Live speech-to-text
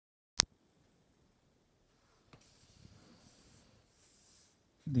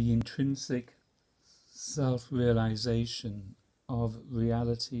the intrinsic self-realization of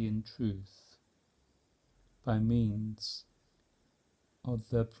reality and truth by means of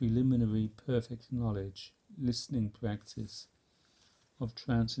the preliminary perfect knowledge listening practice of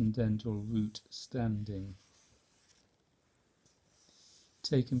transcendental root standing,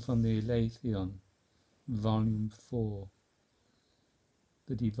 taken from the ALETHEON, Volume 4,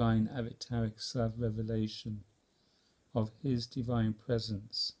 the Divine Avataric Self-Revelation of His Divine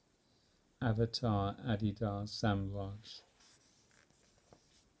Presence, Avatar Adidar Samraj.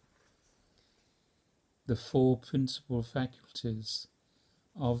 The four principal faculties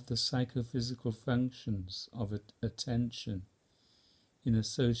of the psychophysical functions of attention in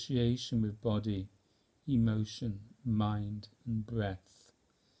association with body, emotion, mind and breath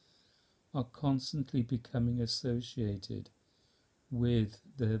are constantly becoming associated with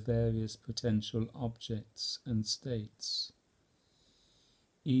their various potential objects and states.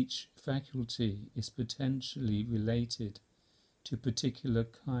 Each faculty is potentially related to particular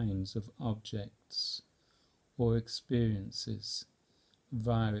kinds of objects or experiences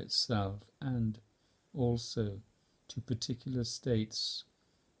via itself, and also to particular states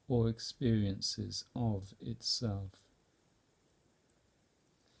or experiences of itself.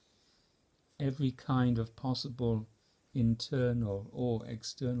 Every kind of possible internal or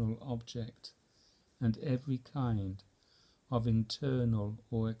external object and every kind of internal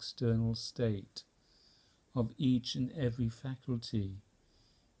or external state of each and every faculty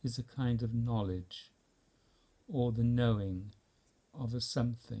is a kind of knowledge, or the knowing of a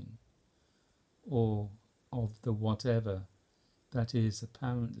something, or of the whatever that is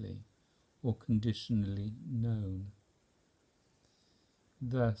apparently or conditionally known.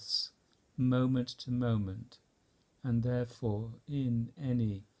 Thus, moment to moment, and therefore in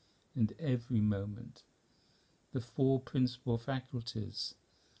any and every moment, the four principal faculties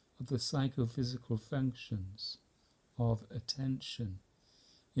of the psychophysical functions of attention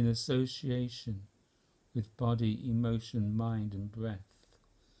in association with body, emotion, mind and breath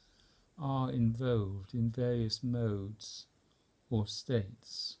are involved in various modes or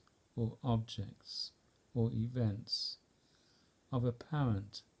states or objects or events of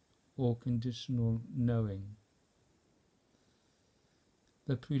apparent or conditional knowing.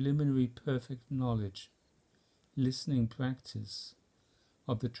 The preliminary perfect knowledge listening practice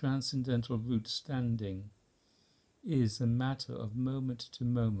of the transcendental root standing is a matter of moment to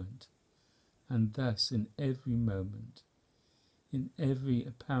moment, and thus in every moment, in every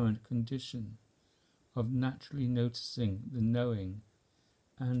apparent condition of naturally noticing the knowing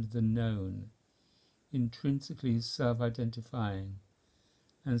and the known, intrinsically self-identifying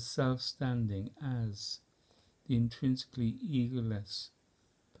and self-standing as the intrinsically egoless,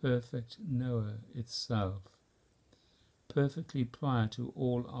 perfect knower itself, perfectly prior to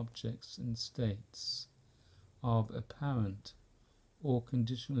all objects and states of apparent or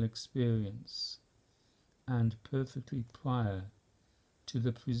conditional experience, and perfectly prior to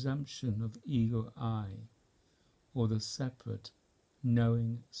the presumption of ego I, or the separate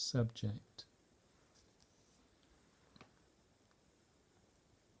knowing subject.